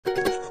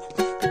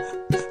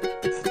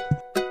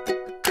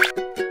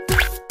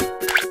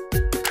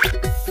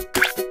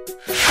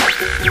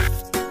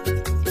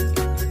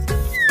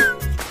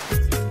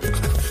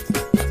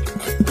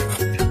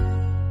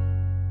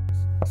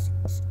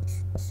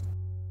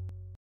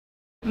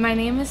My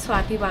name is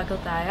Swathi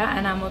Bagilthaya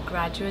and I'm a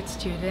graduate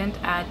student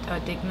at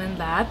Digman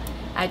Lab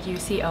at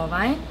UC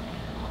Irvine.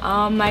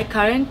 My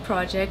current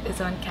project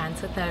is on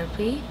cancer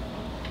therapy.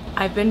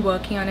 I've been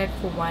working on it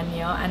for 1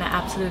 year and I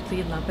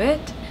absolutely love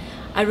it.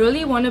 I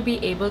really want to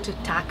be able to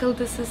tackle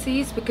this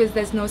disease because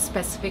there's no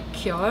specific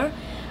cure,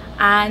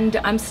 and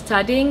I'm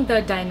studying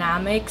the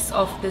dynamics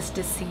of this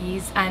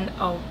disease and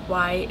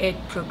why it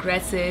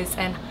progresses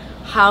and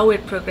how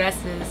it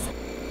progresses.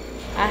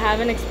 I have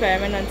an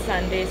experiment on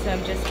Sunday, so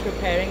I'm just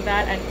preparing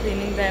that and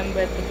cleaning them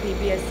with the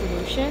PBS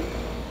solution.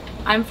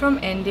 I'm from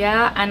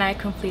India and I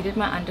completed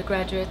my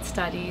undergraduate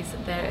studies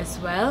there as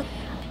well.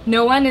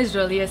 No one is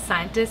really a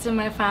scientist in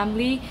my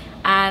family,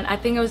 and I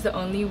think I was the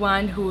only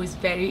one who was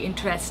very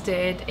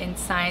interested in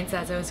science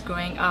as I was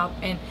growing up,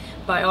 in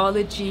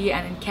biology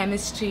and in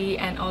chemistry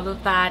and all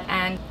of that.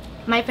 And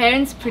my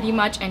parents pretty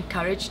much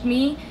encouraged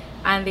me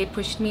and they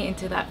pushed me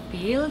into that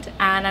field,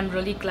 and I'm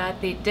really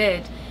glad they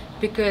did,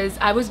 because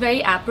I was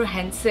very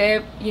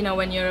apprehensive. You know,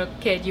 when you're a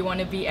kid, you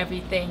want to be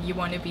everything. You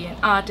want to be an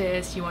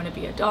artist, you want to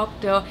be a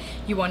doctor,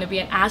 you want to be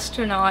an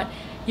astronaut.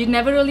 You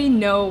never really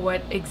know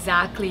what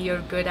exactly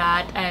you're good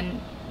at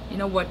and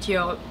what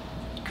your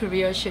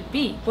career should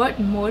be. What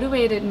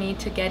motivated me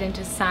to get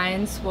into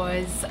science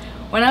was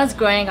when I was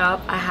growing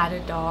up, I had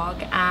a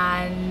dog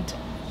and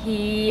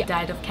he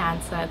died of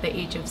cancer at the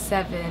age of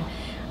 7.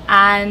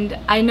 And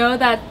I know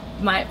that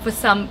for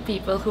some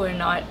people who are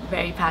not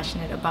very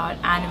passionate about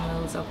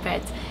animals or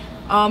pets,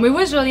 it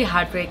was really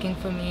heartbreaking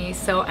for me.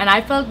 And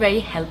I felt very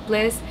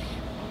helpless.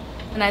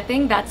 And I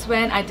think that's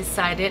when I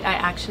decided I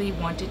actually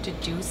wanted to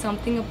do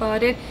something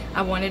about it.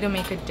 I wanted to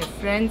make a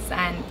difference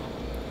and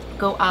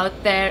go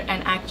out there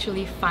and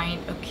actually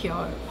find a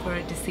cure for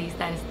a disease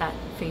that is that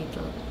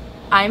fatal.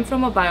 I'm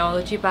from a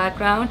biology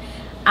background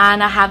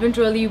and I haven't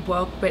really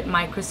worked with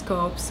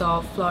microscopes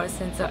or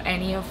fluorescence or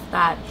any of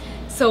that.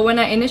 So when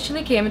I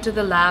initially came into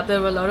the lab,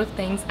 there were a lot of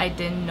things I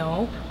didn't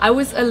know. I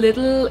was a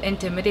little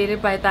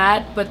intimidated by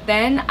that, but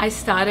then I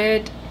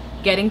started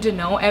getting to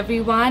know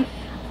everyone.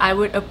 I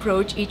would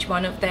approach each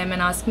one of them and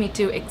ask me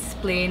to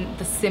explain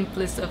the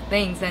simplest of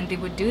things, and they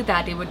would do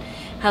that. They would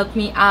help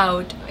me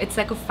out. It's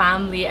like a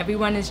family.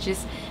 Everyone is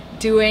just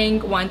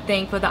doing one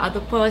thing for the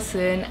other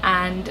person,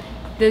 and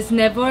there's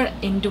never an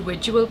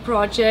individual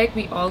project.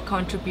 We all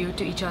contribute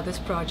to each other's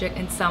project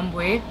in some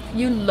way.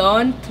 You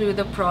learn through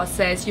the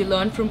process, you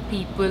learn from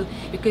people,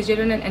 because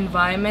you're in an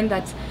environment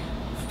that's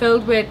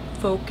filled with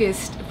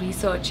focused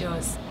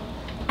researchers.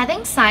 I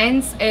think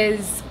science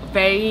is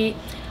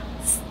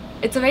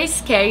it's a very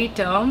scary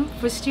term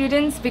for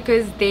students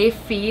because they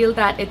feel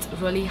that it's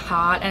really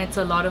hard and it's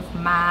a lot of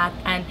math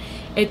and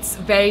it's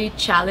very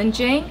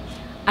challenging.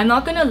 I'm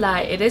not gonna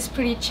lie, it is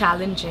pretty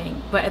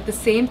challenging, but at the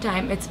same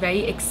time it's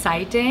very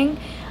exciting.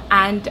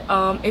 And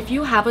if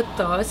you have a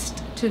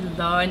thirst to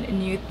learn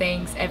new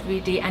things every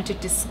day and to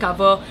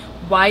discover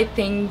why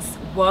things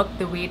work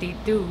the way they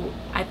do,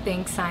 I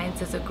think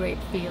science is a great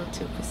field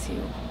to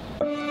pursue.